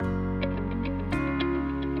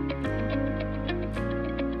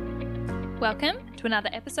Welcome to another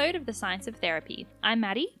episode of The Science of Therapy. I'm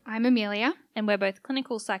Maddie. I'm Amelia. And we're both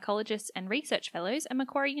clinical psychologists and research fellows at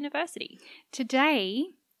Macquarie University. Today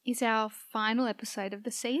is our final episode of the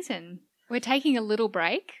season. We're taking a little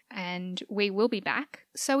break and we will be back.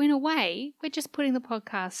 So in a way, we're just putting the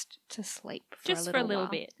podcast to sleep for a little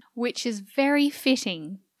bit. Which is very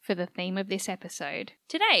fitting for the theme of this episode.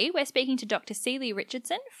 Today, we're speaking to Dr. Celie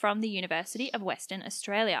Richardson from the University of Western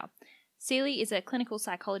Australia. Celie is a clinical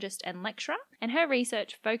psychologist and lecturer, and her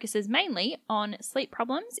research focuses mainly on sleep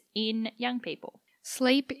problems in young people.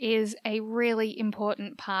 Sleep is a really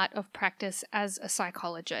important part of practice as a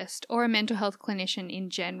psychologist or a mental health clinician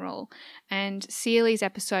in general, and Celie's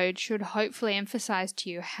episode should hopefully emphasise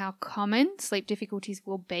to you how common sleep difficulties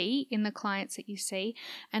will be in the clients that you see,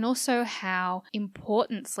 and also how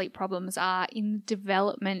important sleep problems are in the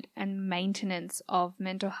development and maintenance of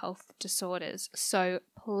mental health disorders. So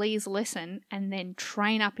please listen and then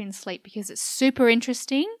train up in sleep because it's super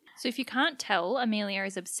interesting. So if you can't tell, Amelia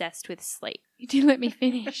is obsessed with sleep. You didn't let me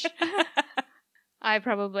finish. I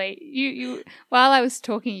probably, you. While I was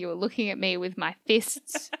talking, you were looking at me with my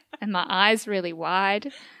fists and my eyes really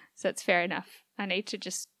wide. So it's fair enough. I need to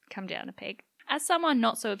just come down a peg. As someone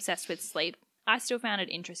not so obsessed with sleep, I still found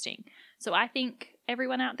it interesting. So I think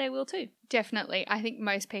everyone out there will too. Definitely. I think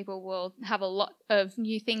most people will have a lot of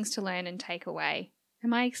new things to learn and take away.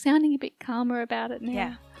 Am I sounding a bit calmer about it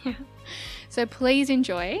now? Yeah. So please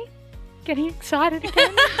enjoy. Getting excited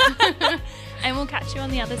again. And we'll catch you on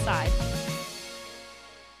the other side.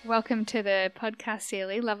 Welcome to the podcast,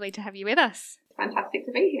 Celie. Lovely to have you with us. Fantastic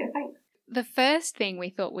to be here. Thanks. The first thing we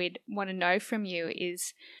thought we'd want to know from you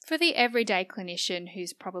is, for the everyday clinician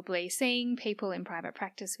who's probably seeing people in private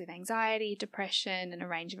practice with anxiety, depression, and a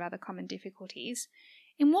range of other common difficulties,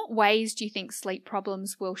 in what ways do you think sleep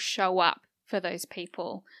problems will show up for those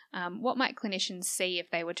people? What might clinicians see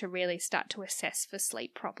if they were to really start to assess for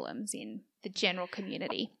sleep problems in the general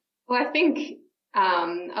community? Well, I think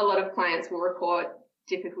a lot of clients will report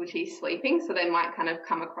difficulty sleeping, so they might kind of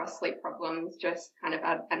come across sleep problems just kind of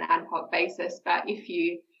at an ad hoc basis. But if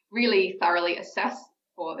you really thoroughly assess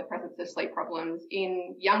for the presence of sleep problems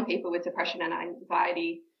in young people with depression and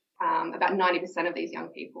anxiety, about 90% of these young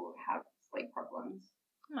people have sleep problems.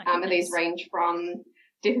 And these range from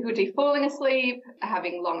difficulty falling asleep,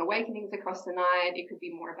 having long awakenings across the night. It could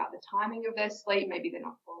be more about the timing of their sleep. Maybe they're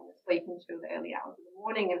not falling asleep until the early hours of the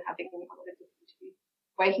morning and having a lot of difficulty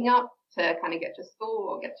waking up to kind of get to school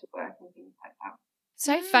or get to work and things like that.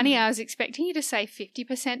 So funny. I was expecting you to say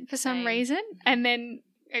 50% for some reason, and then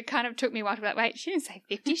it kind of took me a while to be like, wait, she didn't say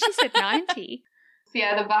 50, she said 90. So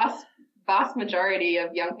yeah, the vast majority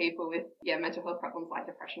of young people with mental health problems like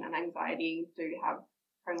depression and anxiety do have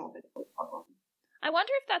comorbid sleep problems. I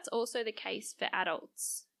wonder if that's also the case for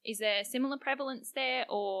adults. Is there similar prevalence there,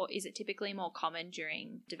 or is it typically more common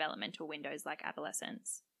during developmental windows like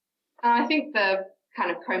adolescence? I think the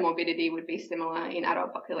kind of comorbidity would be similar in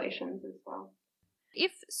adult populations as well.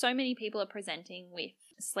 If so many people are presenting with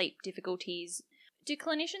sleep difficulties, do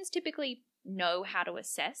clinicians typically know how to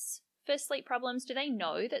assess for sleep problems? Do they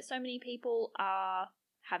know that so many people are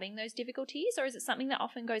having those difficulties, or is it something that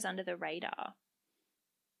often goes under the radar?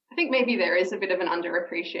 I think maybe there is a bit of an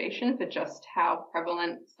underappreciation for just how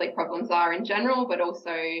prevalent sleep problems are in general, but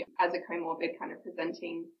also as a comorbid kind of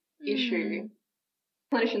presenting issue.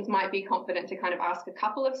 Clinicians might be confident to kind of ask a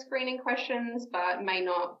couple of screening questions, but may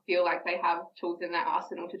not feel like they have tools in their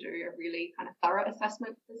arsenal to do a really kind of thorough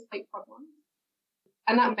assessment for sleep problems.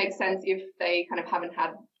 And that makes sense if they kind of haven't had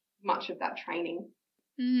much of that training.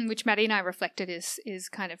 Which Maddie and I reflected is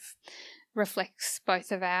kind of reflects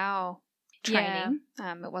both of our training.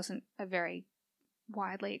 Yeah. It wasn't a very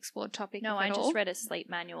widely explored topic. No, I just read a sleep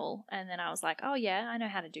manual and then I was like, oh yeah, I know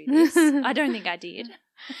how to do this. I don't think I did.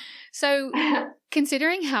 So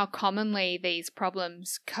considering how commonly these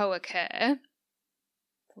problems co-occur, a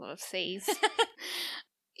lot of C's,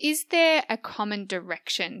 is there a common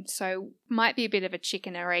direction? So might be a bit of a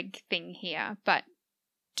chicken or egg thing here, but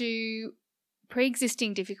do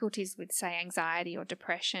pre-existing difficulties with, say, anxiety or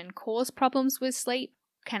depression cause problems with sleep?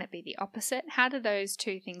 Can it be the opposite? How do those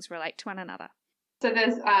two things relate to one another? So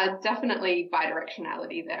there's definitely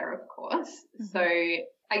bidirectionality there, of course. Mm-hmm. So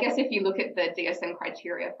I guess if you look at the DSM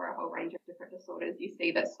criteria for a whole range of different disorders, you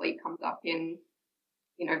see that sleep comes up in,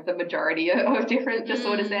 the majority of different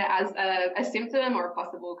disorders there as a symptom or a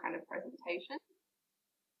possible kind of presentation.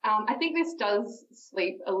 I think this does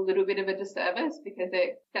sleep a little bit of a disservice because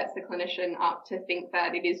it sets the clinician up to think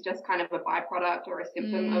that it is just kind of a byproduct or a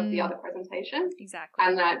symptom of the other presentation. Exactly.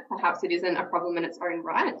 And that perhaps it isn't a problem in its own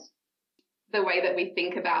right. The way that we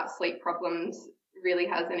think about sleep problems really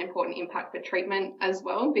has an important impact for treatment as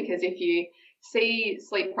well, because if you see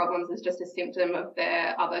sleep problems as just a symptom of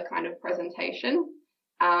their other kind of presentation,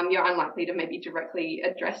 you're unlikely to maybe directly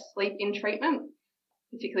address sleep in treatment,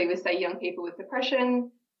 particularly with, say, young people with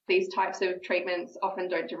depression. These types of treatments often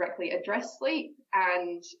don't directly address sleep,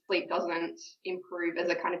 and sleep doesn't improve as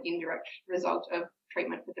a kind of indirect result of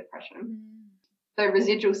treatment for depression. So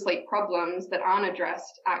residual sleep problems that aren't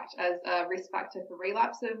addressed act as a risk factor for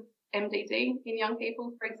relapse of MDD in young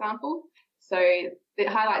people, for example. So it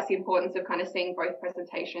highlights the importance of kind of seeing both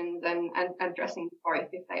presentations and addressing both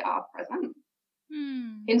if they are present.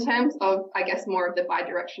 In terms of, I guess, more of the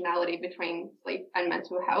bidirectionality between sleep and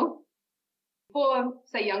mental health, for,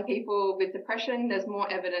 say, young people with depression, there's more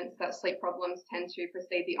evidence that sleep problems tend to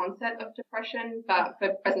precede the onset of depression, but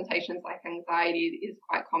for presentations like anxiety, it is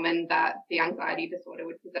quite common that the anxiety disorder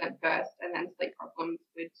would present first and then sleep problems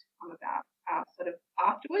would come about sort of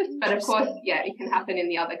afterwards. But of course, yeah, it can happen in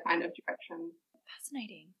the other kind of directions.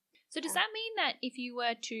 Fascinating. So does that mean that if you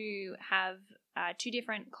were to have two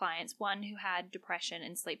different clients, one who had depression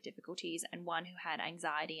and sleep difficulties and one who had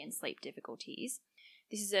anxiety and sleep difficulties,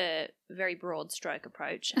 this is a very broad stroke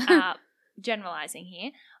approach, generalizing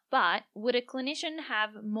here, but would a clinician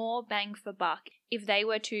have more bang for buck if they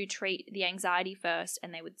were to treat the anxiety first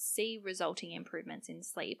and they would see resulting improvements in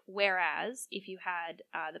sleep, whereas if you had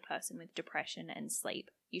the person with depression and sleep,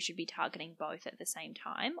 you should be targeting both at the same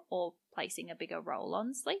time or placing a bigger role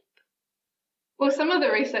on sleep? Well, some of the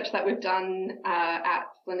research that we've done at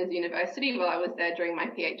Flinders University while I was there during my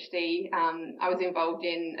PhD, I was involved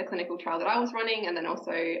in a clinical trial that I was running and then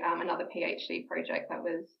also another PhD project that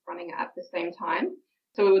was running at the same time.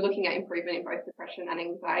 So we were looking at improvement in both depression and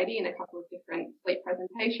anxiety in a couple of different sleep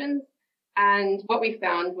presentations. And what we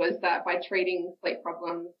found was that by treating sleep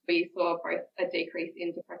problems, we saw both a decrease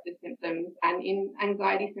in depressive symptoms and in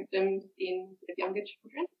anxiety symptoms in younger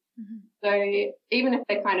children. So even if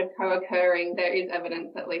they're kind of co-occurring, there is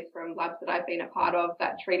evidence, at least from labs that I've been a part of,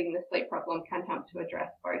 that treating the sleep problem can help to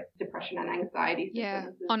address both depression and anxiety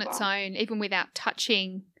symptoms on its own, even without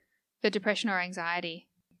touching the depression or anxiety.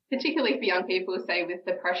 Particularly for young people, say with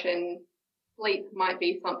depression, sleep might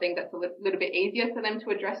be something that's a little bit easier for them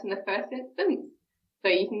to address in the first instance.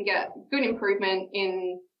 So you can get good improvement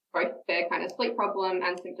in both their kind of sleep problem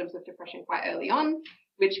and symptoms of depression quite early on,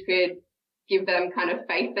 which could give them kind of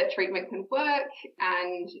faith that treatment can work,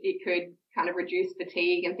 and it could kind of reduce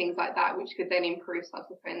fatigue and things like that, which could then improve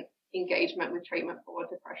subsequent engagement with treatment for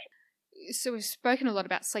depression. So we've spoken a lot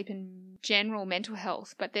about sleep and general mental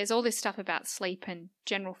health, but there's all this stuff about sleep and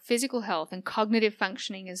general physical health and cognitive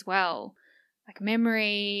functioning as well, like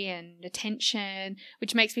memory and attention,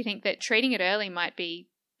 which makes me think that treating it early might be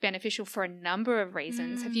beneficial for a number of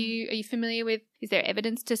reasons. Are you familiar with, is there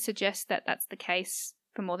evidence to suggest that that's the case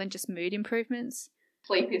for more than just mood improvements?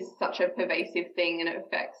 Sleep is such a pervasive thing and it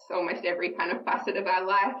affects almost every kind of facet of our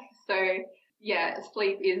life. So yeah,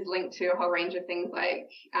 sleep is linked to a whole range of things like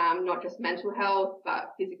not just mental health,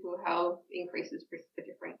 but physical health, increases risk for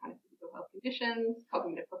different kind of physical health conditions,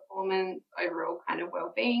 cognitive performance, overall kind of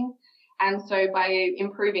well-being. And so by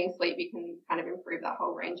improving sleep, you can kind of improve that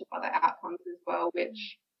whole range of other outcomes as well,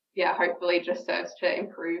 which, yeah, hopefully just serves to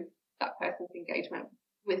improve that person's engagement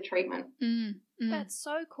with treatment. That's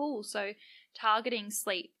so cool. So targeting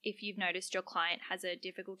sleep, if you've noticed your client has a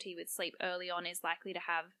difficulty with sleep early on, is likely to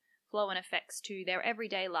have flow-on effects to their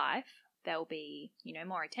everyday life. They'll be,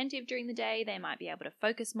 more attentive during the day. They might be able to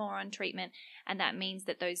focus more on treatment. And that means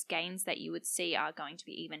that those gains that you would see are going to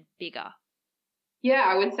be even bigger. Yeah,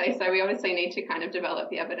 I would say so. We obviously need to kind of develop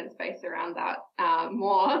the evidence base around that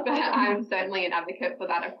more, but I'm certainly an advocate for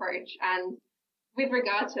that approach. And with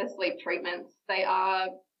regard to sleep treatments, they are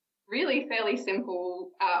really fairly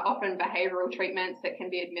simple, often behavioural treatments that can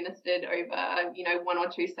be administered over, 1 or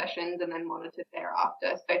 2 sessions and then monitored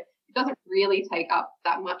thereafter. So it doesn't really take up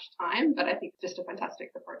that much time, but I think it's just a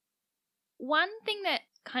fantastic approach. One thing that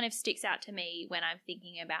kind of sticks out to me when I'm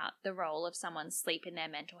thinking about the role of someone's sleep in their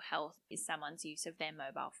mental health is someone's use of their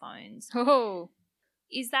mobile phones. Oh.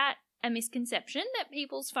 Is that a misconception that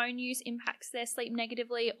people's phone use impacts their sleep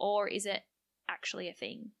negatively, or is it actually a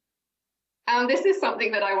thing? This is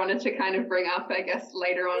something that I wanted to kind of bring up, I guess,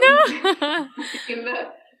 later on in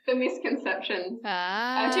the misconceptions.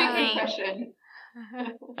 Too question.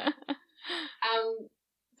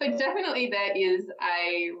 So definitely there is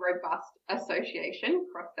a robust association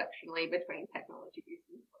cross-sectionally between technology use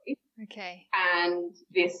and sleep. Okay. And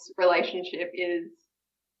this relationship is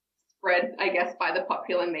spread, I guess, by the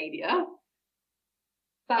popular media.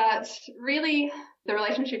 But really, the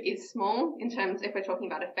relationship is small in terms, if we're talking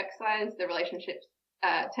about effect size, the relationship's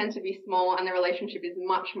tend to be small, and the relationship is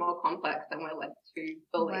much more complex than we're led to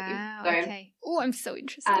believe. Wow, So, okay. Oh, I'm so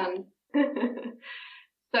interested.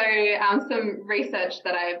 Some research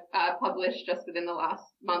that I've published just within the last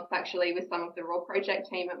month, actually, with some of the Raw Project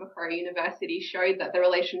team at Macquarie University, showed that the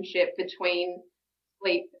relationship between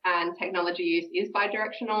sleep and technology use is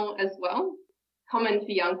bidirectional as well. Common for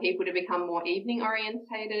young people to become more evening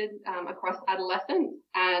orientated across adolescence,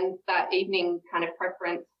 and that evening kind of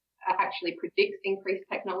preference actually predicts increased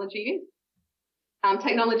technology use.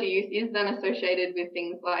 Technology use is then associated with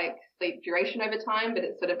things like sleep duration over time, but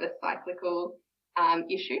it's sort of a cyclical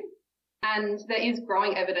issue. And there is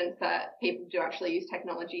growing evidence that people do actually use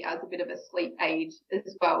technology as a bit of a sleep aid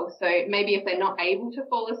as well. So maybe if they're not able to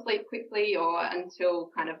fall asleep quickly or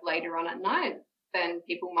until kind of later on at night, then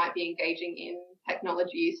people might be engaging in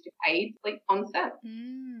technology use to aid sleep onset.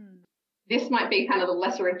 This might be kind of the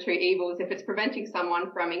lesser of two evils. If it's preventing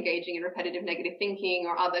someone from engaging in repetitive negative thinking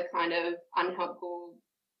or other kind of unhelpful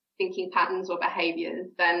thinking patterns or behaviors,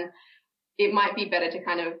 then it might be better to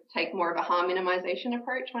kind of take more of a harm minimization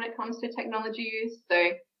approach when it comes to technology use.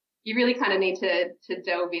 So you really kind of need to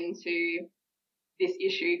delve into this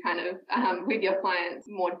issue kind of with your clients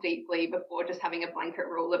more deeply before just having a blanket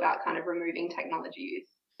rule about kind of removing technology use.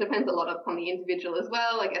 Depends a lot upon the individual as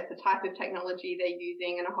well, I guess the type of technology they're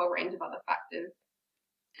using and a whole range of other factors.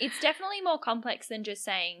 It's definitely more complex than just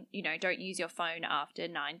saying, don't use your phone after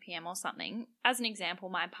 9 p.m. or something. As an example,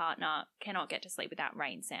 my partner cannot get to sleep without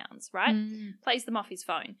rain sounds, right? Plays them off his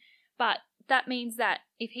phone. But that means that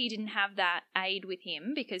if he didn't have that aid with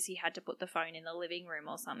him because he had to put the phone in the living room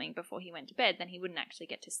or something before he went to bed, then he wouldn't actually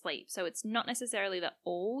get to sleep. So it's not necessarily that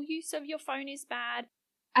all use of your phone is bad.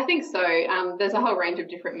 I think so. There's a whole range of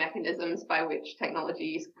different mechanisms by which technology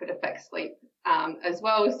use could affect sleep as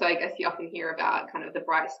well. So I guess you often hear about kind of the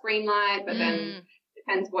bright screen light, but then it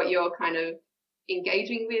depends what you're kind of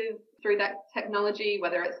engaging with through that technology,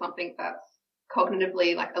 whether it's something that's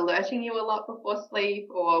cognitively like alerting you a lot before sleep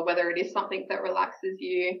or whether it is something that relaxes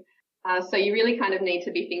you. So you really kind of need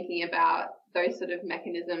to be thinking about those sort of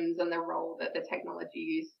mechanisms and the role that the technology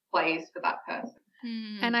use plays for that person.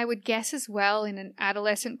 And I would guess as well in an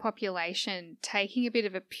adolescent population, taking a bit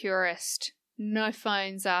of a purist, no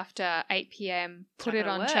phones after 8 p.m, put it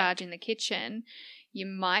on charge in the kitchen, you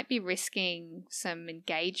might be risking some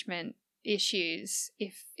engagement issues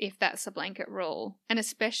if that's a blanket rule. And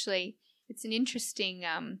especially, it's an interesting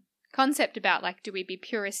concept about like, do we be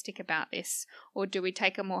puristic about this or do we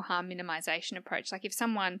take a more harm minimization approach? Like if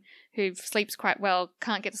someone who sleeps quite well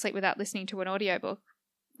can't get to sleep without listening to an audiobook,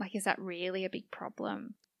 like, is that really a big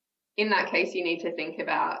problem? In that case, you need to think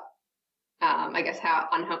about, I guess, how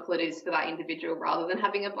unhelpful it is for that individual rather than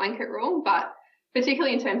having a blanket rule. But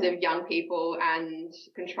particularly in terms of young people and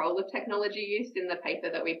control of technology use, in the paper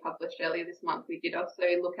that we published earlier this month, we did also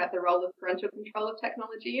look at the role of parental control of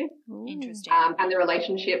technology use. Interesting. And the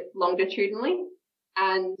relationship longitudinally.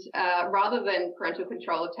 And rather than parental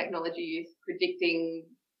control of technology use predicting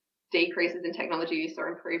decreases in technology use or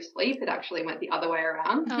improved sleep, it actually went the other way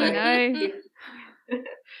around. Oh, so no.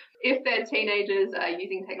 If their teenagers are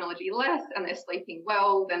using technology less and they're sleeping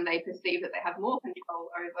well, then they perceive that they have more control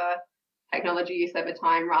over technology use over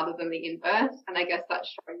time rather than the inverse. And I guess that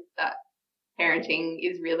shows that parenting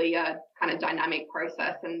is really a kind of dynamic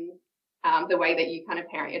process, and the way that you kind of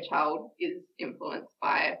parent your child is influenced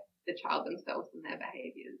by the child themselves and their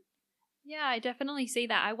behaviours. Yeah, I definitely see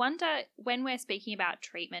that. I wonder, when we're speaking about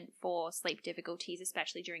treatment for sleep difficulties,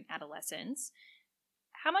 especially during adolescence,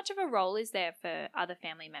 how much of a role is there for other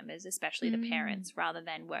family members, especially the parents, rather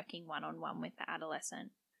than working one-on-one with the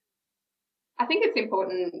adolescent? I think it's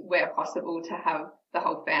important where possible to have the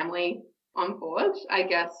whole family on board. I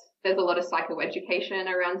guess there's a lot of psychoeducation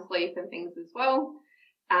around sleep and things as well.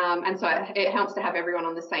 And so it helps to have everyone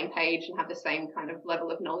on the same page and have the same kind of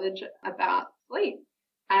level of knowledge about sleep.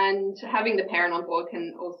 And having the parent on board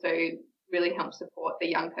can also really help support the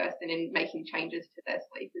young person in making changes to their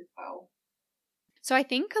sleep as well. So I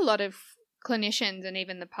think a lot of clinicians and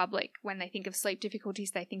even the public, when they think of sleep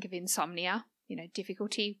difficulties, they think of insomnia,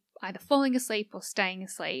 difficulty either falling asleep or staying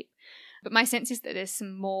asleep. But my sense is that there's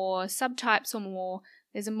some more subtypes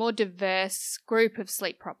there's a more diverse group of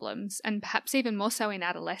sleep problems, and perhaps even more so in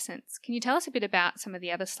adolescence. Can you tell us a bit about some of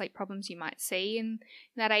the other sleep problems you might see in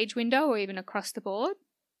that age window or even across the board?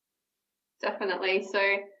 Definitely. So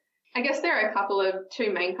I guess there are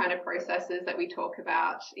two main kind of processes that we talk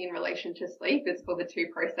about in relation to sleep. It's called the two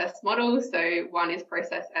process model. So one is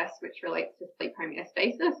process S, which relates to sleep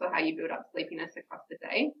homeostasis, or how you build up sleepiness across the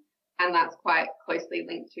day. And that's quite closely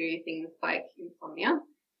linked to things like insomnia.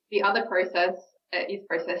 The other process is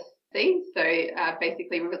process So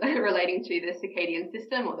basically relating to the circadian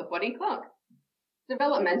system or the body clock.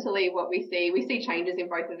 Developmentally, what we see changes in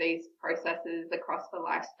both of these processes across the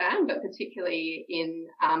lifespan, but particularly in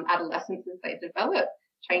adolescence as they develop,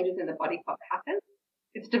 changes in the body clock happen.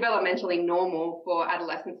 It's developmentally normal for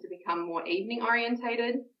adolescents to become more evening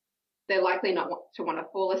orientated. They're likely not to want to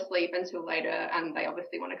fall asleep until later, and they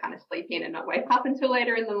obviously want to kind of sleep in and not wake up until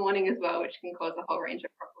later in the morning as well, which can cause a whole range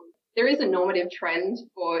of problems. There is a normative trend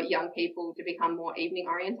for young people to become more evening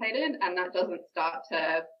orientated, and that doesn't start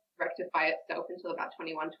to rectify itself until about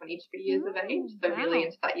 21, 22 years of age, so really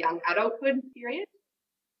into that young adulthood period.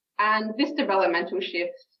 And this developmental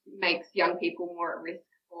shift makes young people more at risk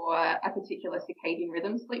for a particular circadian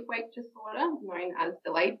rhythm sleep-wake disorder known as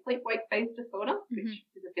delayed sleep-wake phase disorder, which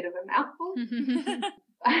is a bit of a mouthful.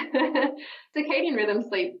 Circadian rhythm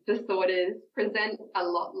sleep disorders present a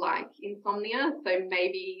lot like insomnia, so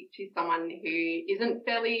maybe to someone who isn't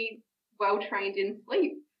fairly well trained in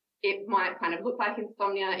sleep, it might kind of look like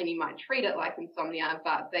insomnia and you might treat it like insomnia,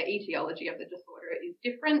 but the etiology of the disorder is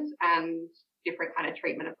different and different kind of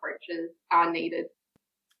treatment approaches are needed.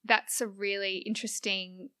 That's a really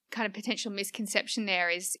interesting kind of potential misconception there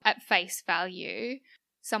is at face value,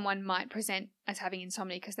 someone might present as having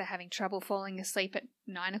insomnia because they're having trouble falling asleep at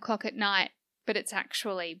 9 o'clock at night, but it's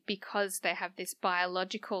actually because they have this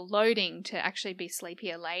biological loading to actually be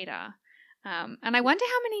sleepier later. And I wonder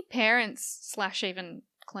how many parents / even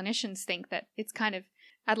clinicians think that it's kind of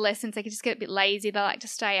adolescents, they can just get a bit lazy, they like to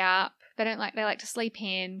stay up, they like to sleep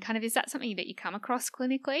in. Kind of, is that something that you come across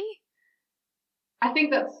clinically? I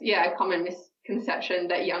think that's a common misconception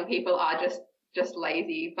that young people are just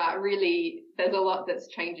lazy, but really there's a lot that's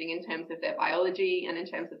changing in terms of their biology and in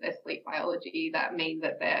terms of their sleep biology that mean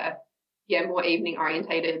that they're more evening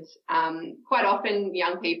orientated. Quite often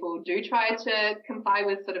young people do try to comply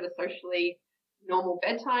with sort of a socially normal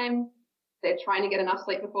bedtime. They're trying to get enough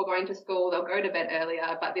sleep before going to school. They'll go to bed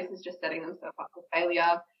earlier, but this is just setting themselves up for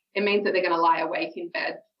failure. It means that they're going to lie awake in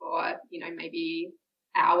bed for, maybe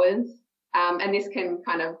hours. And this can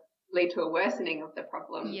kind of lead to a worsening of the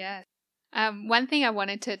problem. Yes. One thing I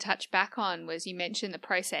wanted to touch back on was you mentioned the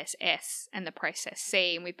process S and the process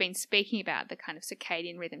C, and we've been speaking about the kind of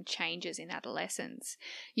circadian rhythm changes in adolescence.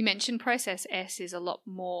 You mentioned process S is a lot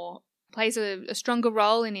more, plays a stronger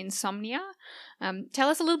role in insomnia. Tell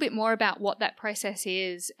us a little bit more about what that process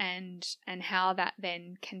is and how that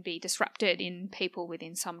then can be disrupted in people with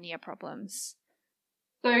insomnia problems.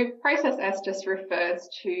 So process S just refers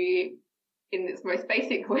to, in its most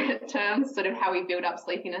basic terms, sort of how we build up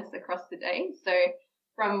sleepiness across the day. So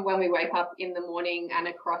from when we wake up in the morning and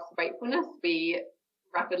across wakefulness, we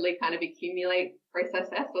rapidly kind of accumulate process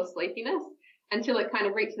S or sleepiness until it kind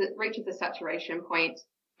of reaches a saturation point.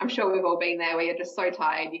 I'm sure we've all been there where you're just so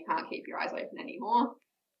tired you can't keep your eyes open anymore.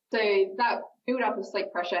 So that build-up of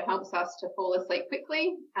sleep pressure helps us to fall asleep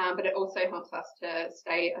quickly, but it also helps us to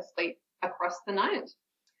stay asleep across the night.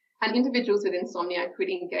 And individuals with insomnia could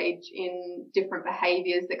engage in different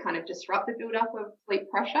behaviours that kind of disrupt the build-up of sleep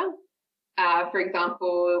pressure. For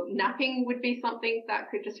example, napping would be something that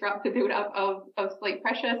could disrupt the build-up of sleep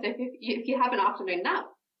pressure. So if you have an afternoon nap,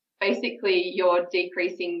 basically you're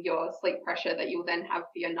decreasing your sleep pressure that you'll then have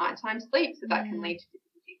for your nighttime sleep, so that can lead to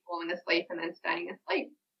difficulty falling asleep and then staying asleep.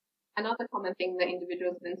 Another common thing that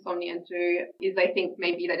individuals with insomnia do is they think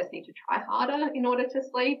maybe they just need to try harder in order to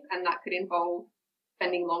sleep, and that could involve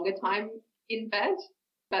spending longer time in bed,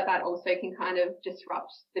 but that also can kind of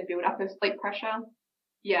disrupt the build-up of sleep pressure.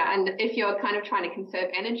 Yeah, and if you're kind of trying to conserve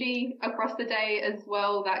energy across the day as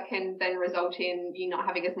well, that can then result in you not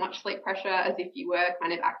having as much sleep pressure as if you were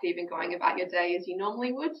kind of active and going about your day as you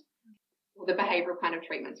normally would. The behavioural kind of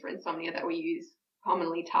treatments for insomnia that we use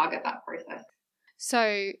commonly target that process.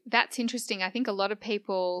 So that's interesting. I think a lot of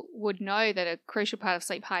people would know that a crucial part of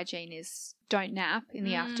sleep hygiene is don't nap in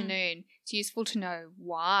the afternoon. It's useful to know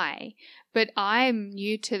why. But I'm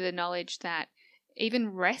new to the knowledge that even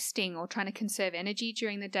resting or trying to conserve energy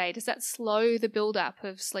during the day, does that slow the build-up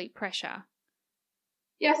of sleep pressure?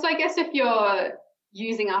 Yeah, so I guess if you're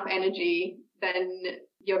using up energy, then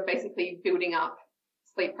you're basically building up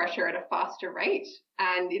sleep pressure at a faster rate.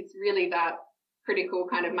 And it's really that critical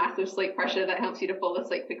kind of massive sleep pressure that helps you to fall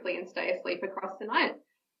asleep quickly and stay asleep across the night.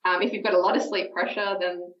 If you've got a lot of sleep pressure,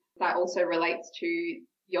 then that also relates to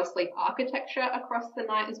your sleep architecture across the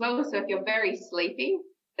night as well. So if you're very sleepy,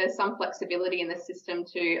 there's some flexibility in the system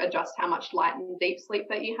to adjust how much light and deep sleep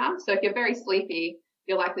that you have. So if you're very sleepy,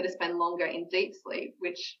 you're likely to spend longer in deep sleep,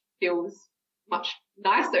 which feels much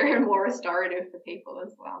nicer and more restorative for people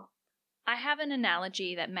as well. I have an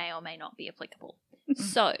analogy that may or may not be applicable.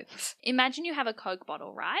 So, imagine you have a Coke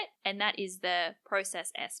bottle, right? And that is the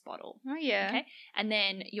Process S bottle. Oh, yeah. Okay. And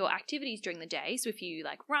then your activities during the day, so if you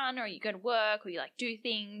like run or you go to work or you like do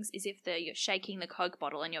things, is if you're shaking the Coke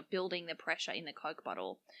bottle and you're building the pressure in the Coke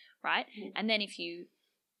bottle, right? And then if you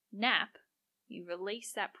nap, you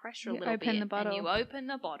release that pressure a little bit the bottle. and you open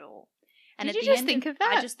the bottle. And Did at you the just end think of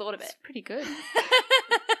that? I just thought of it. It's pretty good.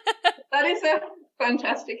 That is a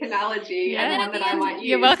fantastic analogy and one that I might use.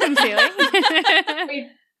 You're welcome, Celie.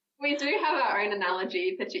 We do have our own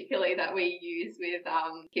analogy, particularly that we use with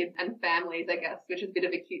kids and families, I guess, which is a bit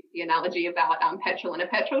of a cutesy analogy about petrol in a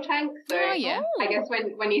petrol tank. So I guess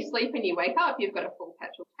when you sleep and you wake up, you've got a full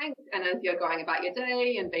petrol tank, and as you're going about your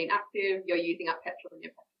day and being active, you're using up petrol in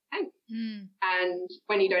your petrol tank. And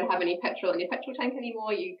when you don't have any petrol in your petrol tank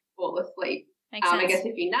anymore, you fall asleep. I guess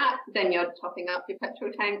if you nap, then you're topping up your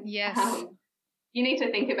petrol tank. Yes. You need to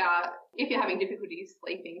think about, if you're having difficulties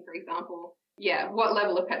sleeping, for example, what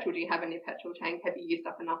level of petrol do you have in your petrol tank? Have you used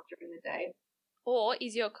up enough during the day? Or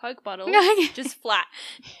is your Coke bottle just flat?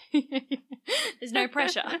 There's no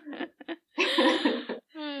pressure.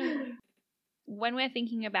 When we're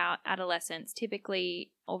thinking about adolescents,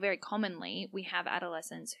 typically, or very commonly, we have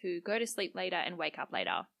adolescents who go to sleep later and wake up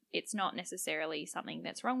later. It's not necessarily something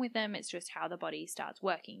that's wrong with them, it's just how the body starts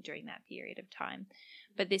working during that period of time.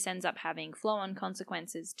 But this ends up having flow-on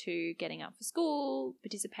consequences to getting up for school,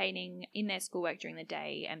 participating in their schoolwork during the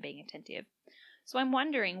day, and being attentive. So I'm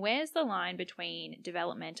wondering, where's the line between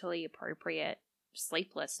developmentally appropriate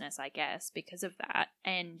sleeplessness, I guess, because of that,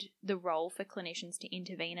 and the role for clinicians to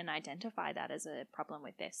intervene and identify that as a problem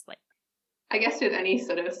with their sleep? I guess with any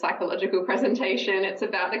sort of psychological presentation, it's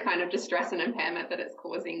about the kind of distress and impairment that it's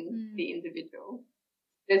causing the individual.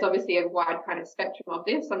 There's obviously a wide kind of spectrum of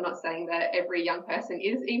this. I'm not saying that every young person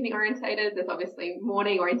is evening orientated. There's obviously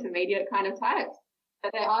morning or intermediate kind of types,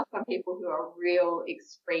 but there are some people who are real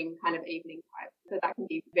extreme kind of evening types. So that can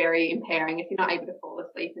be very impairing. If you're not able to fall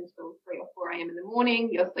asleep until 3 or 4 a.m. in the morning,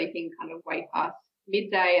 you're sleeping kind of way past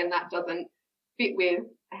midday, and that doesn't fit with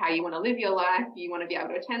how you want to live your life. You want to be able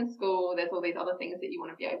to attend school. There's all these other things that you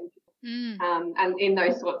want to be able to. And in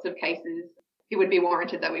those sorts of cases, it would be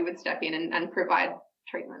warranted that we would step in and provide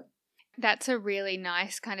treatment. That's a really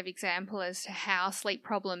nice kind of example as to how sleep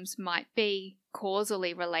problems might be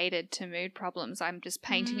causally related to mood problems. I'm just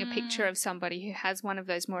painting a picture of somebody who has one of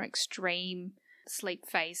those more extreme sleep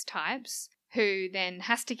phase types, who then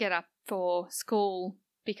has to get up for school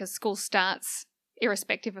because school starts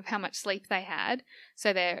irrespective of how much sleep they had.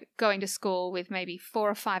 So they're going to school with maybe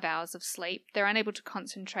 4 or 5 hours of sleep. They're unable to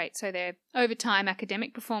concentrate, so their over time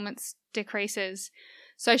academic performance decreases.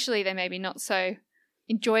 Socially, they may be not so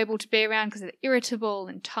enjoyable to be around because they're irritable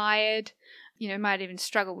and tired, might even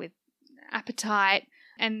struggle with appetite.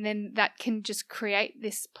 And then that can just create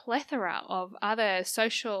this plethora of other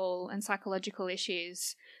social and psychological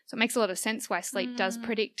issues. So it makes a lot of sense why sleep does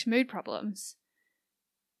predict mood problems.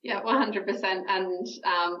 Yeah, 100%. And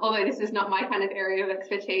although this is not my kind of area of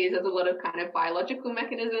expertise, there's a lot of kind of biological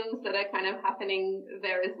mechanisms that are kind of happening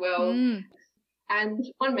there as well. And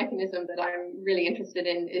one mechanism that I'm really interested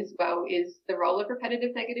in as well is the role of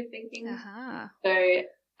repetitive negative thinking. So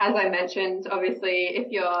as I mentioned, obviously, if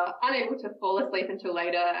you're unable to fall asleep until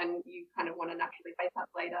later and you kind of want to naturally wake up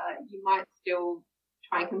later, you might still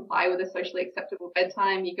try and comply with a socially acceptable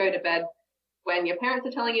bedtime. You go to bed when your parents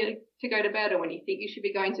are telling you to go to bed or when you think you should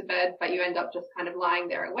be going to bed, but you end up just kind of lying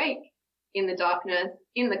there awake in the darkness,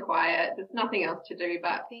 in the quiet. There's nothing else to do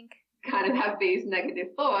but kind of have these negative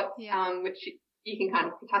thoughts, which you can kind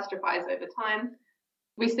of catastrophize over time.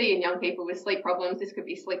 We see in young people with sleep problems, this could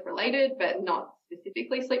be sleep related, but not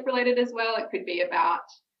specifically sleep related as well. It could be about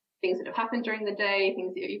things that have happened during the day,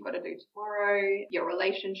 things that you've got to do tomorrow, your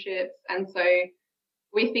relationships. And so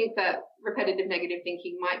we think that repetitive negative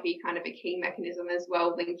thinking might be kind of a key mechanism as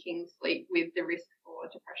well, linking sleep with the risk for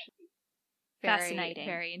depression. Fascinating.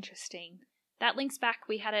 Very interesting. That links back,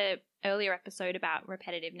 we had an earlier episode about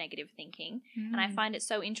repetitive negative thinking, and I find it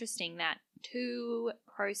so interesting that 2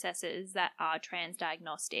 processes that are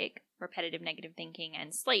transdiagnostic, repetitive negative thinking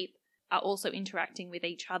and sleep, are also interacting with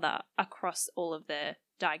each other across all of the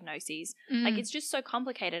diagnoses. Like, it's just so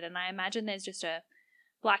complicated, and I imagine there's just a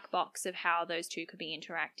black box of how those 2 could be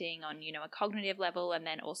interacting on, a cognitive level and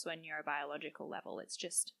then also a neurobiological level. It's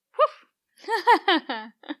just,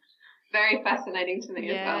 very fascinating to me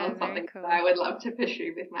as well, and something that I would love to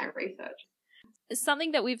pursue with my research.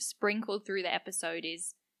 Something that we've sprinkled through the episode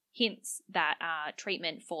is hints that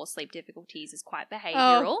treatment for sleep difficulties is quite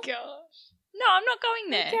behavioural. Oh, gosh. No, I'm not going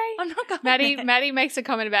there. Okay. I'm not going there. Maddie makes a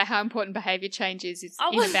comment about how important behaviour change is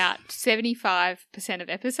in about 75% of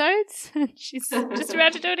episodes. She's just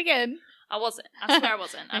about to do it again. I wasn't. I swear I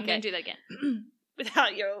wasn't. I'm going to do that again.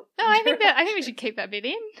 Without your... No, I think we should keep that bit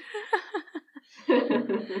in.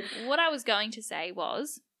 What I was going to say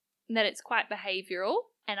was that it's quite behavioural,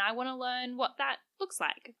 and I want to learn what that looks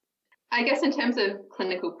like. I guess in terms of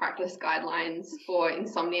clinical practice guidelines for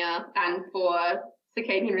insomnia and for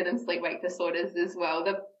circadian rhythm sleep-wake disorders as well,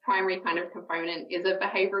 the primary kind of component is a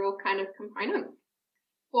behavioural kind of component.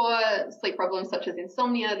 For sleep problems such as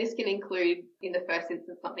insomnia, this can include, in the first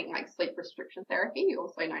instance, something like sleep restriction therapy,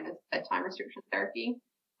 also known as bedtime restriction therapy,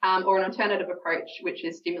 or an alternative approach, which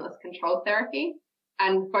is stimulus controlled therapy.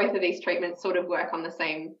 And both of these treatments sort of work on the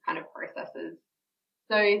same kind of processes.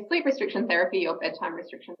 So sleep restriction therapy or bedtime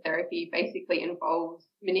restriction therapy basically involves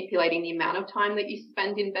manipulating the amount of time that you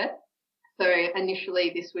spend in bed. So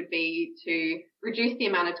initially this would be to reduce the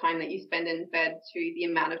amount of time that you spend in bed to the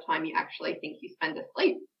amount of time you actually think you spend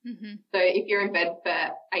asleep. Mm-hmm. So if you're in bed for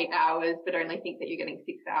 8 hours but only think that you're getting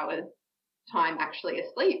 6 hours time actually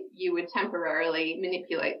asleep, you would temporarily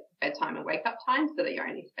manipulate bedtime and wake up time so that you're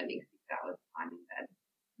only spending 6 hours time in bed.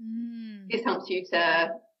 This helps you to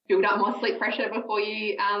build up more sleep pressure before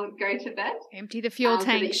you go to bed. Empty the fuel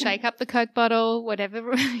tank, shake up the Coke bottle,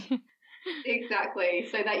 whatever. Exactly,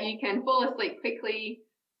 so that you can fall asleep quickly,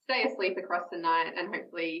 stay asleep across the night, and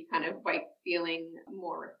hopefully kind of wake feeling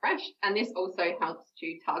more refreshed. And this also helps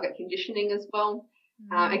to target conditioning as well.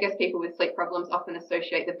 I guess people with sleep problems often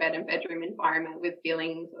associate the bed and bedroom environment with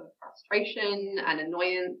feelings of frustration and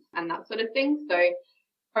annoyance and that sort of thing. So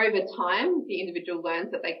over time, the individual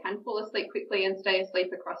learns that they can fall asleep quickly and stay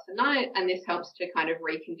asleep across the night, and this helps to kind of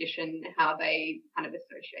recondition how they kind of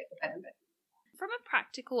associate the bed and bedroom. From a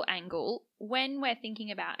practical angle, when we're thinking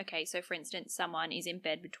about, okay, so for instance, someone is in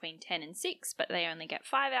bed between 10 and 6, but they only get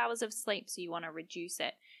 5 hours of sleep, so you want to reduce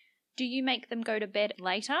it. Do you make them go to bed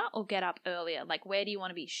later or get up earlier? Like, where do you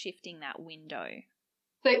want to be shifting that window?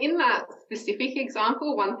 So in that specific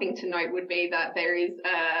example, one thing to note would be that there is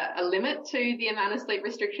a limit to the amount of sleep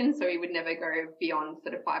restriction. So we would never go beyond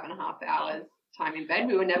sort of 5.5 hours time in bed.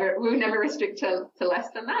 We would never restrict to less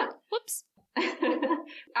than that. Whoops.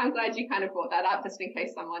 I'm glad you kind of brought that up just in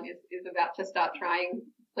case someone is about to start trying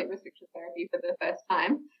sleep restriction therapy for the first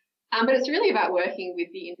time. But it's really about working with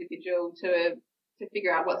the individual to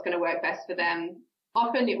figure out what's going to work best for them.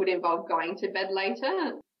 Often it would involve going to bed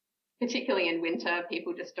later, particularly in winter.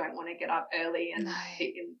 People just don't want to get up early and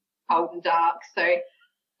sit in cold and dark. So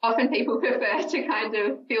often people prefer to kind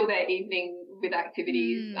of fill their evening with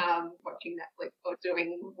activities, watching Netflix or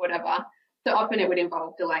doing whatever. So often it would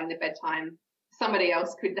involve delaying the bedtime. Somebody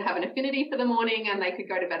else could have an affinity for the morning and they could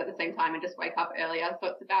go to bed at the same time and just wake up earlier. So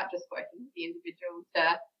it's about just working with the individual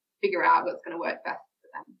to figure out what's going to work best for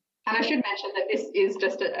them. And I should mention that this is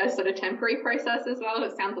just a sort of temporary process as well.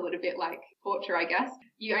 It sounds a little bit like torture, I guess.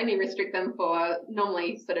 You only restrict them for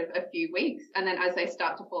normally sort of a few weeks. And then as they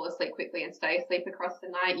start to fall asleep quickly and stay asleep across the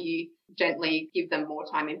night, you gently give them more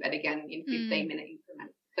time in bed again in 15-minute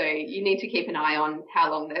increments. So you need to keep an eye on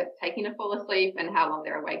how long they're taking to fall asleep and how long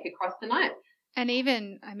they're awake across the night. And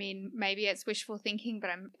even, I mean, maybe it's wishful thinking,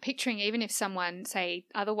 but I'm picturing even if someone, say,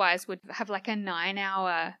 otherwise would have like a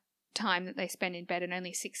 9-hour time that they spend in bed and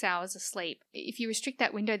only 6 hours of sleep. If you restrict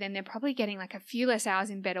that window, then they're probably getting like a few less hours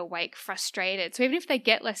in bed awake, frustrated. So even if they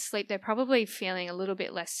get less sleep, they're probably feeling a little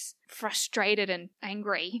bit less frustrated and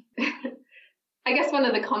angry. I guess one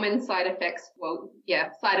of the common side effects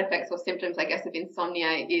or symptoms, I guess, of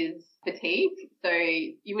insomnia is fatigue. So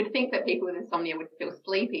you would think that people with insomnia would feel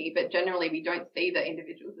sleepy, but generally we don't see that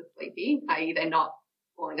individuals are sleepy, i.e. they're not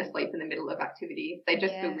falling asleep in the middle of activities. They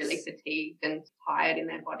just feel really fatigued and tired in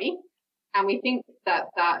their body. And we think that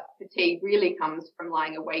fatigue really comes from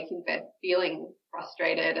lying awake in bed, feeling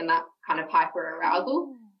frustrated and that kind of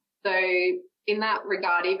hyper-arousal. So in that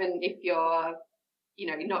regard, even if you're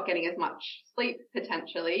not getting as much sleep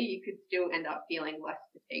potentially, you could still end up feeling less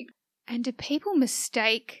fatigued. And do people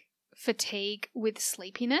mistake fatigue with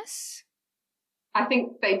sleepiness? I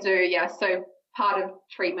think they do, yeah. So part of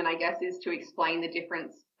treatment, I guess, is to explain the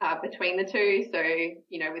difference between the two. So,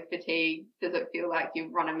 with fatigue, does it feel like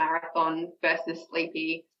you've run a marathon versus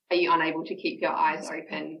sleepy? Are you unable to keep your eyes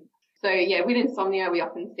open? So, yeah, with insomnia, we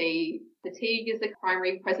often see fatigue as the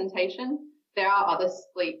primary presentation. There are other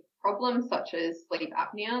sleep problems such as sleep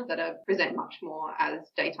apnea that present much more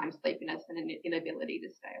as daytime sleepiness and an inability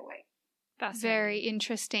to stay awake. That's very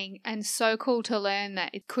interesting and so cool to learn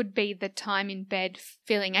that it could be the time in bed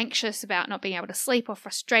feeling anxious about not being able to sleep or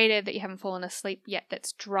frustrated that you haven't fallen asleep yet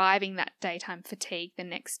that's driving that daytime fatigue the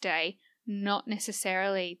next day, not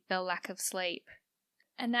necessarily the lack of sleep.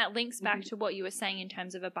 And that links back to what you were saying in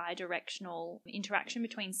terms of a bidirectional interaction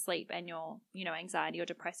between sleep and your, anxiety or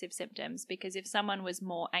depressive symptoms. Because if someone was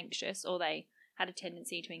more anxious or they had a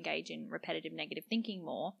tendency to engage in repetitive negative thinking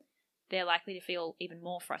more, they're likely to feel even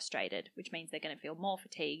more frustrated, which means they're going to feel more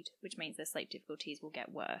fatigued, which means their sleep difficulties will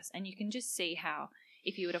get worse. And you can just see how,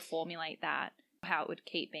 if you were to formulate that, how it would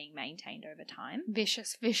keep being maintained over time.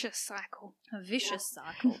 Vicious cycle. A vicious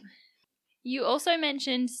cycle. You also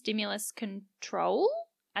mentioned stimulus control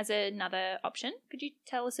as another option. Could you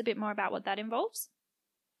tell us a bit more about what that involves?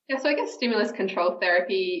 Yeah, so I guess stimulus control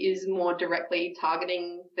therapy is more directly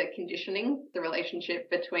targeting the conditioning, the relationship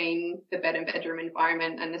between the bed and bedroom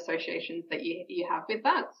environment and associations that you have with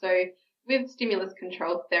that. So with stimulus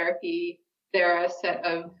control therapy, there are a set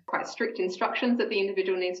of quite strict instructions that the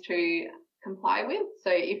individual needs to comply with. So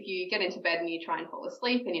if you get into bed and you try and fall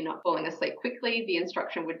asleep and you're not falling asleep quickly, the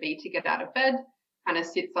instruction would be to get out of bed, kind of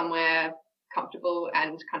sit somewhere comfortable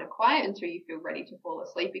and kind of quiet until you feel ready to fall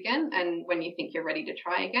asleep again. And when you think you're ready to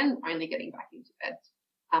try again, only getting back into bed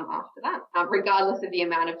after that. Regardless of the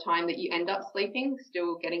amount of time that you end up sleeping,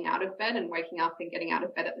 still getting out of bed and waking up and getting out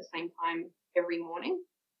of bed at the same time every morning.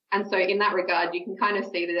 And so in that regard, you can kind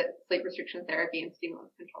of see that sleep restriction therapy and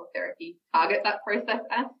stimulus control therapy target that process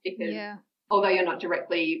because although you're not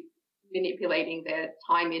directly manipulating their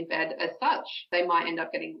time in bed as such, they might end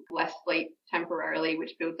up getting less sleep temporarily,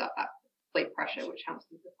 which builds up that sleep pressure, which helps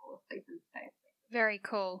them to fall asleep and stay asleep. Very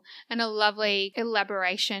cool. And a lovely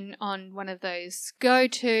elaboration on one of those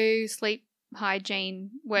go-to sleep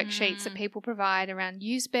hygiene worksheets that people provide around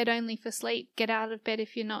use bed only for sleep, get out of bed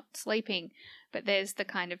if you're not sleeping. But there's the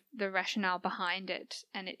kind of the rationale behind it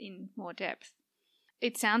and it in more depth.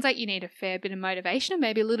 It sounds like you need a fair bit of motivation and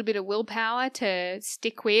maybe a little bit of willpower to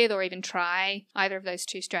stick with or even try either of those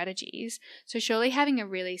two strategies. So surely having a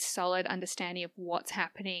really solid understanding of what's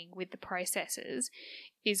happening with the processes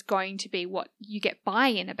is going to be what you get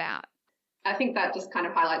buy-in about. I think that just kind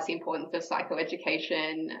of highlights the importance of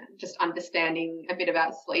psychoeducation, just understanding a bit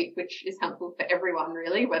about sleep, which is helpful for everyone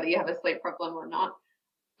really, whether you have a sleep problem or not.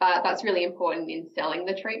 But that's really important in selling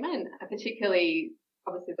the treatment, particularly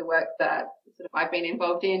obviously the work that sort of I've been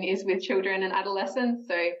involved in is with children and adolescents.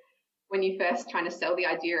 So when you first trying to sell the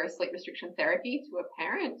idea of sleep restriction therapy to a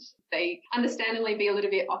parent, they understandably be a little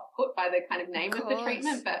bit off-put by the kind of name of the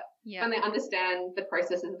treatment. But when they understand the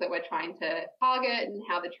processes that we're trying to target and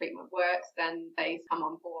how the treatment works, then they come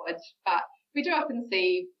on board. But we do often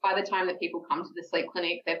see by the time that people come to the sleep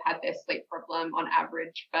clinic, they've had their sleep problem on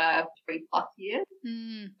average for 3+ years.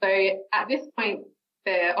 So at this point,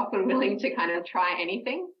 they're often willing to kind of try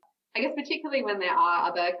anything. I guess particularly when there are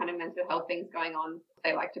other kind of mental health things going on,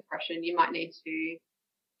 say like depression, you might need to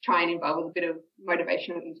try and involve a bit of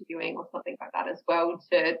motivational interviewing or something like that as well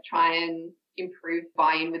to try and improve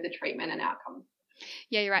buy-in with the treatment and outcomes.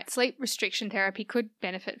 Yeah, you're right. Sleep restriction therapy could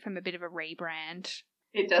benefit from a bit of a rebrand.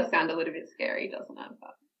 It does sound a little bit scary, doesn't it?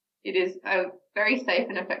 But it is a very safe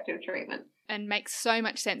and effective treatment. And makes so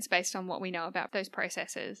much sense based on what we know about those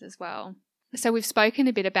processes as well. So we've spoken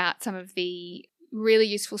a bit about some of the really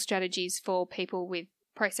useful strategies for people with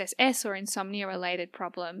process S or insomnia-related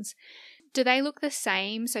problems. Do they look the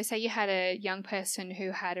same? So say you had a young person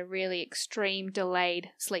who had a really extreme delayed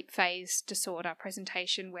sleep phase disorder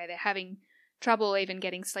presentation where they're having trouble even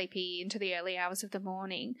getting sleepy into the early hours of the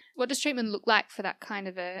morning. What does treatment look like for that kind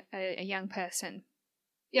of a young person?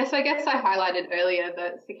 Yes, I guess I highlighted earlier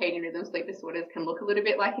that circadian rhythm sleep disorders can look a little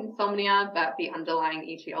bit like insomnia, but the underlying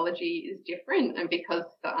etiology is different. And because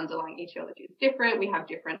the underlying etiology is different, we have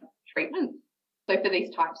different treatments. So for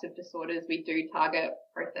these types of disorders, we do target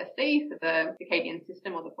process C for the circadian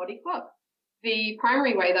system or the body clock. The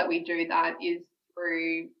primary way that we do that is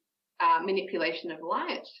through manipulation of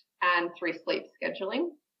light and through sleep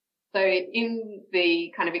scheduling. So in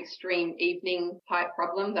the kind of extreme evening type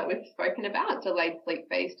problem that we've spoken about, delayed sleep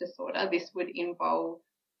phase disorder, this would involve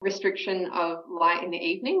restriction of light in the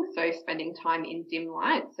evening, so spending time in dim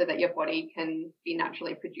light so that your body can be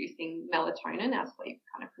naturally producing melatonin, our sleep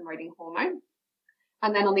kind of promoting hormone.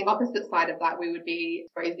 And then on the opposite side of that, we would be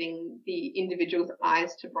exposing the individual's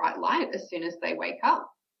eyes to bright light as soon as they wake up.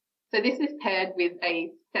 So this is paired with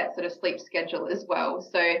a set sort of sleep schedule as well.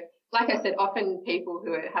 So like I said, often people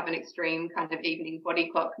who have an extreme kind of evening body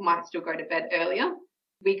clock might still go to bed earlier.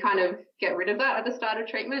 We kind of get rid of that at the start of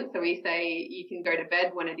treatment. So we say you can go to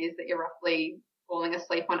bed when it is that you're roughly falling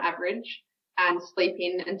asleep on average and sleep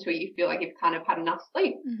in until you feel like you've kind of had enough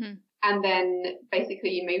sleep. Mm-hmm. And then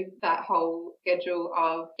basically you move that whole schedule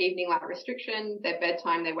of evening light restriction, their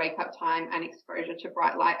bedtime, their wake up time and exposure to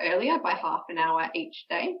bright light earlier by half an hour each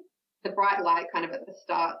day. The bright light kind of at the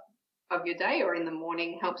start of your day or in the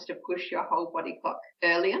morning helps to push your whole body clock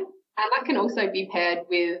earlier. And that can also be paired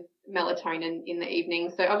with melatonin in the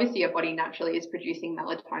evening. So obviously your body naturally is producing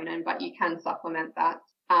melatonin, but you can supplement that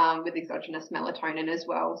with exogenous melatonin as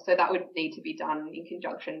well. So that would need to be done in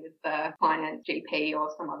conjunction with the client GP or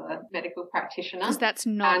some other medical practitioner. Because that's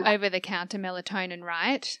not over-the-counter melatonin,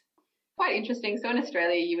 right? Quite interesting. So in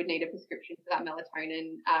Australia, you would need a prescription for that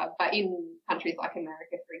melatonin, but in countries like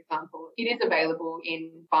America, for example, it is available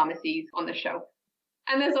in pharmacies on the shelf.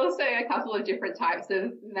 And there's also a couple of different types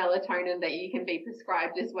of melatonin that you can be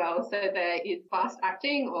prescribed as well. So there is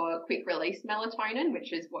fast-acting or quick-release melatonin,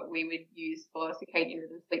 which is what we would use for circadian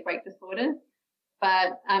rhythm sleep-wake disorders.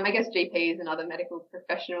 But I guess GPs and other medical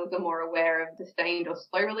professionals are more aware of sustained or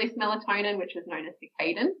slow-release melatonin, which is known as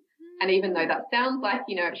Circadin. And even though that sounds like,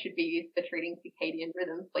 it should be used for treating circadian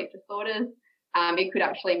rhythm sleep disorders, it could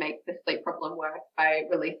actually make the sleep problem worse by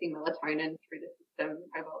releasing melatonin through the system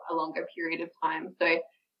over a longer period of time. So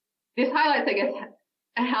this highlights, I guess,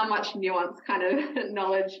 how much nuanced kind of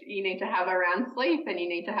knowledge you need to have around sleep, and you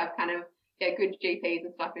need to have kind of good GPs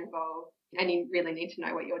and stuff involved, and you really need to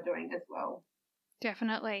know what you're doing as well.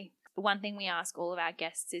 Definitely. One thing we ask all of our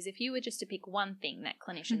guests is, if you were just to pick one thing that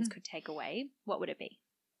clinicians could take away, what would it be?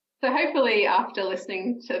 So hopefully after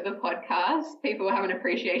listening to the podcast, people will have an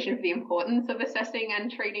appreciation for the importance of assessing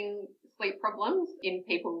and treating sleep problems in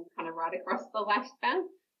people kind of right across the lifespan.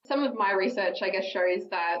 Some of my research, I guess, shows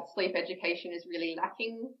that sleep education is really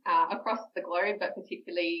lacking across the globe, but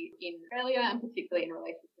particularly in Australia and particularly in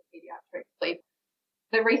relation to pediatric sleep.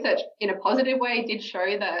 The research, in a positive way, did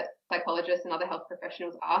show that psychologists and other health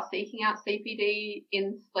professionals are seeking out CPD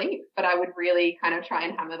in sleep, but I would really kind of try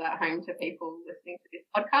and hammer that home to people listening to this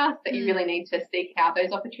podcast, that you really need to seek out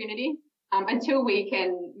those opportunities. Until we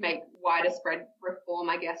can make wider spread reform,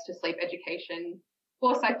 I guess, to sleep education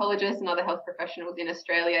for psychologists and other health professionals in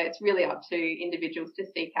Australia, it's really up to individuals to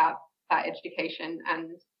seek out that education.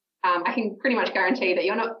 And I can pretty much guarantee that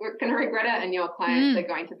you're not going to regret it, and your clients are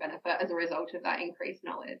going to benefit as a result of that increased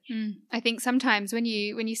knowledge. I think sometimes when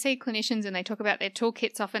you see clinicians and they talk about their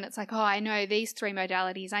toolkits, often it's like, oh, I know these 3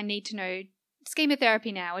 modalities. I need to know schema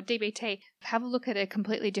therapy now or DBT. Have a look at a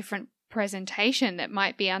completely different presentation that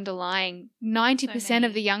might be underlying 90%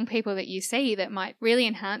 of the young people that you see that might really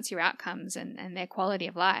enhance your outcomes and their quality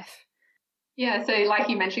of life. Yeah, so like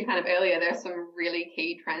you mentioned kind of earlier, there are some really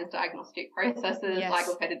key transdiagnostic processes like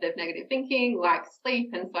repetitive negative thinking, like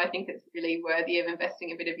sleep. And so I think it's really worthy of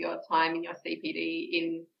investing a bit of your time in your CPD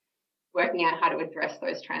in working out how to address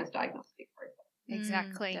those transdiagnostic processes.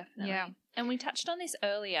 Exactly. Definitely. Yeah. And we touched on this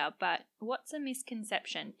earlier, but what's a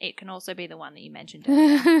misconception? It can also be the one that you mentioned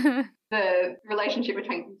earlier. The relationship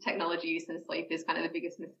between technology use and sleep is kind of the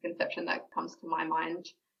biggest misconception that comes to my mind.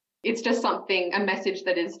 It's just a message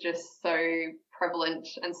that is just so prevalent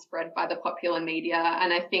and spread by the popular media.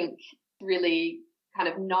 And I think really kind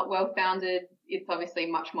of not well-founded. It's obviously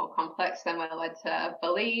much more complex than we're led to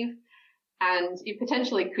believe. And it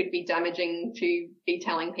potentially could be damaging to be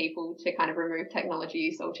telling people to kind of remove technology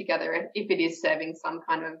use altogether if it is serving some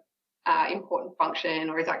kind of important function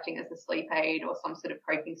or is acting as a sleep aid or some sort of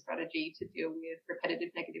coping strategy to deal with repetitive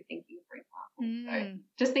negative thinking, for example. So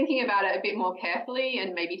just thinking about it a bit more carefully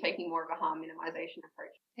and maybe taking more of a harm minimization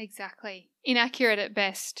approach. Exactly. Inaccurate at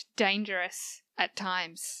best, dangerous at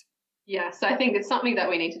times. Yeah, so I think it's something that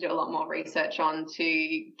we need to do a lot more research on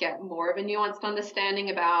to get more of a nuanced understanding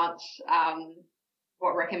about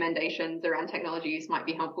what recommendations around technology use might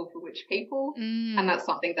be helpful for which people. And that's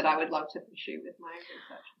something that I would love to pursue with my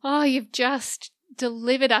research. Oh, you've just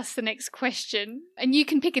delivered us the next question. And you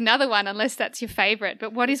can pick another one unless that's your favourite.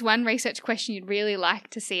 But what is one research question you'd really like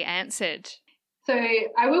to see answered? So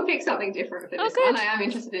I will pick something different for this one. I am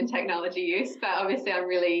interested in technology use, but obviously I'm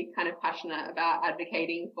really kind of passionate about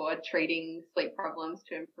advocating for treating sleep problems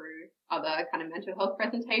to improve other kind of mental health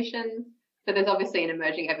presentations. So there's obviously an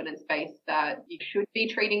emerging evidence base that you should be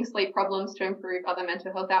treating sleep problems to improve other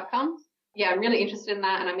mental health outcomes. Yeah, I'm really interested in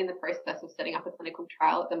that, and I'm in the process of setting up a clinical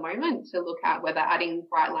trial at the moment to look at whether adding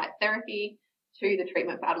bright light therapy to the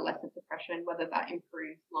treatment for adolescent depression, whether that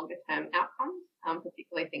improves longer term outcomes,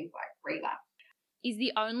 particularly things like relapse. Is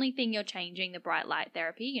the only thing you're changing the bright light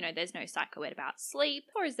therapy? There's no psychoed about sleep,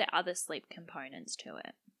 or is there other sleep components to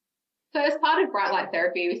it? So as part of bright light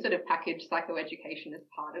therapy, we sort of package psychoeducation as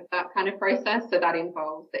part of that kind of process. So that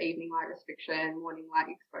involves the evening light restriction, morning light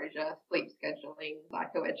exposure, sleep scheduling,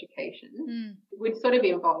 psychoeducation. Would sort of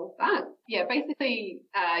involve that. Yeah, basically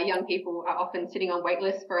young people are often sitting on wait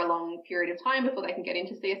lists for a long period of time before they can get in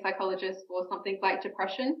to see a psychologist for something like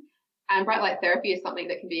depression. And bright light therapy is something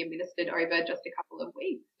that can be administered over just a couple of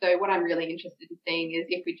weeks. So what I'm really interested in seeing is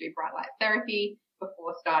if we do bright light therapy,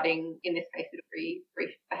 before starting, in this case, a brief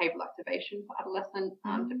behavioural activation for adolescent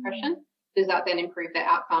depression. Does that then improve their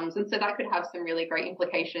outcomes? And so that could have some really great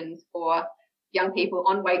implications for young people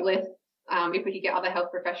on wait lists. If we could get other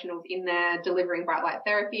health professionals in there delivering bright light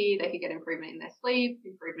therapy, they could get improvement in their sleep,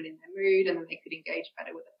 improvement in their mood, and then they could engage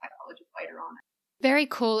better with a psychologist later on. Very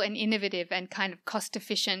cool and innovative and kind of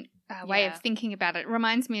cost-efficient way of thinking about it. It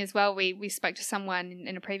reminds me as well, we spoke to someone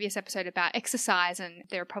in a previous episode about exercise, and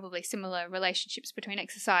there are probably similar relationships between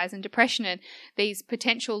exercise and depression, and these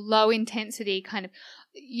potential low-intensity kind of,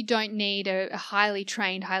 you don't need a highly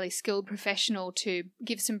trained, highly skilled professional to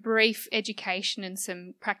give some brief education and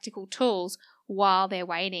some practical tools while they're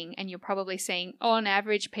waiting, and you're probably seeing on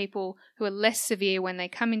average people who are less severe when they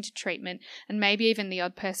come into treatment, and maybe even the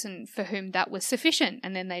odd person for whom that was sufficient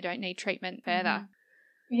and then they don't need treatment further.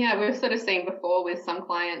 Yeah, we've sort of seen before with some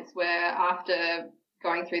clients where after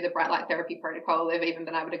going through the bright light therapy protocol, they've even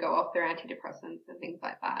been able to go off their antidepressants and things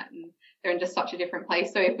like that, and they're in just such a different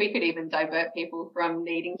place. So if we could even divert people from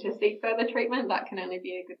needing to seek further treatment, that can only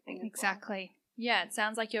be a good thing. Exactly. Yeah, it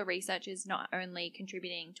sounds like your research is not only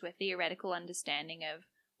contributing to a theoretical understanding of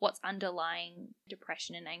what's underlying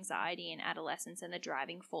depression and anxiety in adolescence and the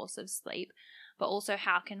driving force of sleep, but also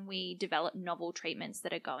how can we develop novel treatments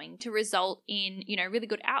that are going to result in, really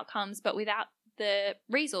good outcomes, but without the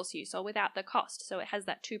resource use or without the cost. So it has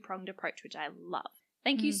that two-pronged approach, which I love.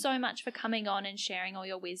 Thank you so much for coming on and sharing all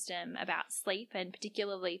your wisdom about sleep, and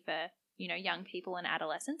particularly for, young people and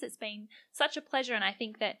adolescents. It's been such a pleasure, and I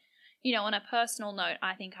think that on a personal note,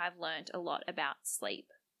 I think I've learned a lot about sleep.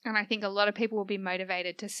 And I think a lot of people will be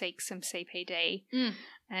motivated to seek some CPD.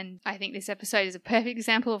 And I think this episode is a perfect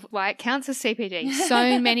example of why it counts as CPD.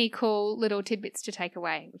 So many cool little tidbits to take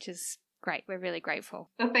away, which is great. We're really grateful.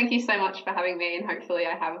 Well, thank you so much for having me, and hopefully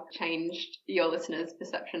I have changed your listeners'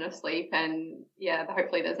 perception of sleep, and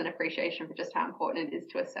hopefully there's an appreciation for just how important it is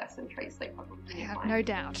to assess and treat sleep problems. I have no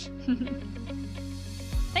doubt.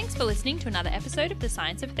 Thanks for listening to another episode of The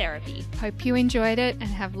Science of Therapy. Hope you enjoyed it and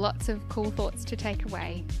have lots of cool thoughts to take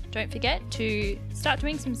away. Don't forget to start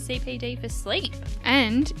doing some CPD for sleep.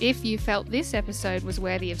 And if you felt this episode was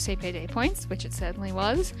worthy of CPD points, which it certainly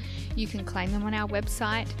was, you can claim them on our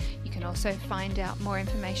website. You can also find out more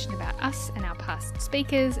information about us and our past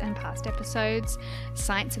speakers and past episodes,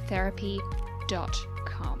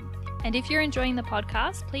 scienceoftherapy.com. And if you're enjoying the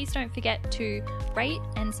podcast, please don't forget to rate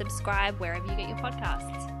and subscribe wherever you get your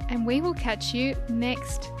podcasts. And we will catch you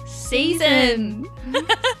next season.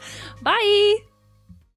 Bye.